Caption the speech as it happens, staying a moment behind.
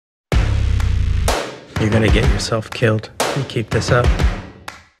You're gonna get yourself killed. You keep this up.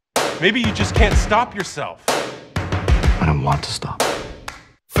 Maybe you just can't stop yourself. I don't want to stop.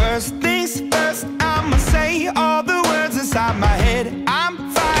 First things first, I'ma say all the words inside my head.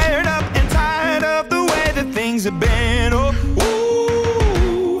 I'm fired up and tired of the way that things have been. Oh,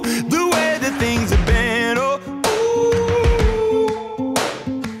 ooh, the way that things have been. Oh,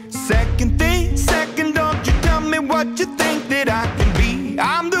 ooh. Second thing, second, don't you tell me what you think that I can be.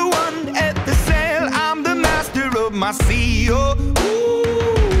 I'm the one at the sail, I'm the master of my sea. Oh,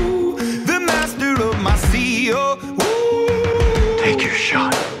 ooh, the master of my sea. Oh, ooh. Take your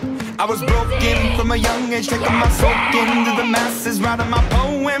shot. I was broken from a young age, taking my soak into the masses, writing my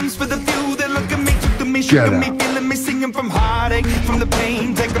poems for the few that look at me, took to me, shook at me, feeling me, singing from heartache, from the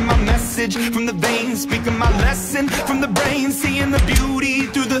pain, taking my message from the veins, speaking my lesson from the brain, seeing the beauty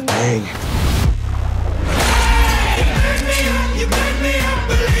through the pain. You make me a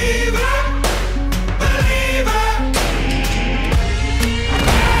believer, believer.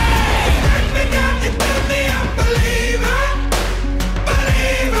 You make me a believer,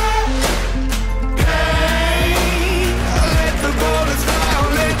 believer. Let the bullets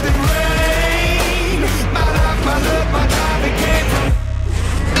fly, let them rain. My life, my love, my drive, it came from.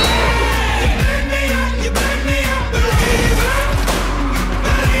 You make me a believer,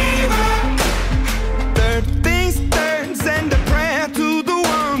 believer. Third things third, send a prayer to the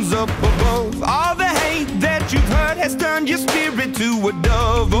ones up above. All the hate that you've heard has turned your spirit to a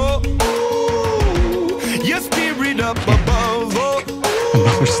dove. Oh, ooh, your spirit up above. Oh,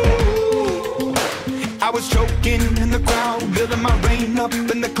 Another step. I was choking in the crowd, building my rain up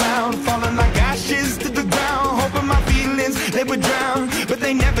in the cloud, falling like ashes to the ground, hoping my feelings, they would drown, but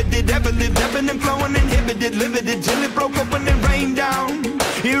they never did, ever lived, ebbing and flowing, inhibited, limited, till it broke up when it rained down,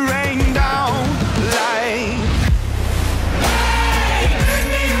 it rained down like.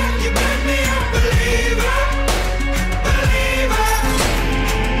 You make me a believer, believer.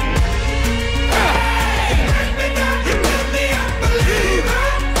 You make me a believer,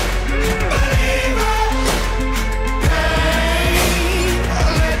 believer.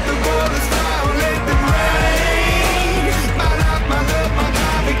 Let the bullets fly, let them rain. My life, my love, my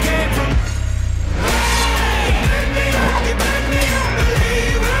drive, it came from. You make me a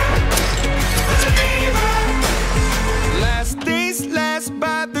believer, believer. Last things last,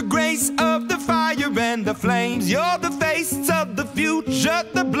 by the grace of the fire and the flames. You're the face of the future,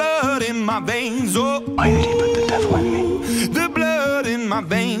 the blood in my veins. Oh, Why did he put the devil in me? the blood in my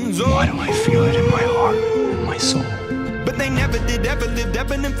veins. Oh, Why do I feel it in my heart and my soul? but they never did, ever lived,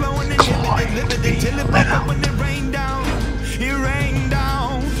 ebbing and flowing, Clawing inhibited, to limited, be till it let broke up out. when it rained down. It rained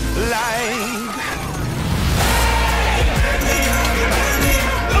down like.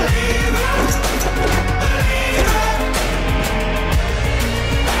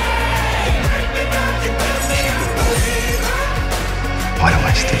 Why do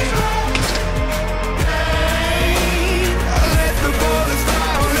I stay focused? Let the bullets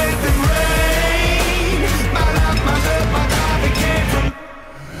fly, let them rain. My life, my love, my drive, it came from.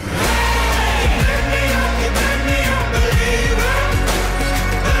 You make me a believer,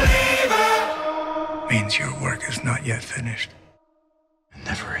 believer. Means your work is not yet finished.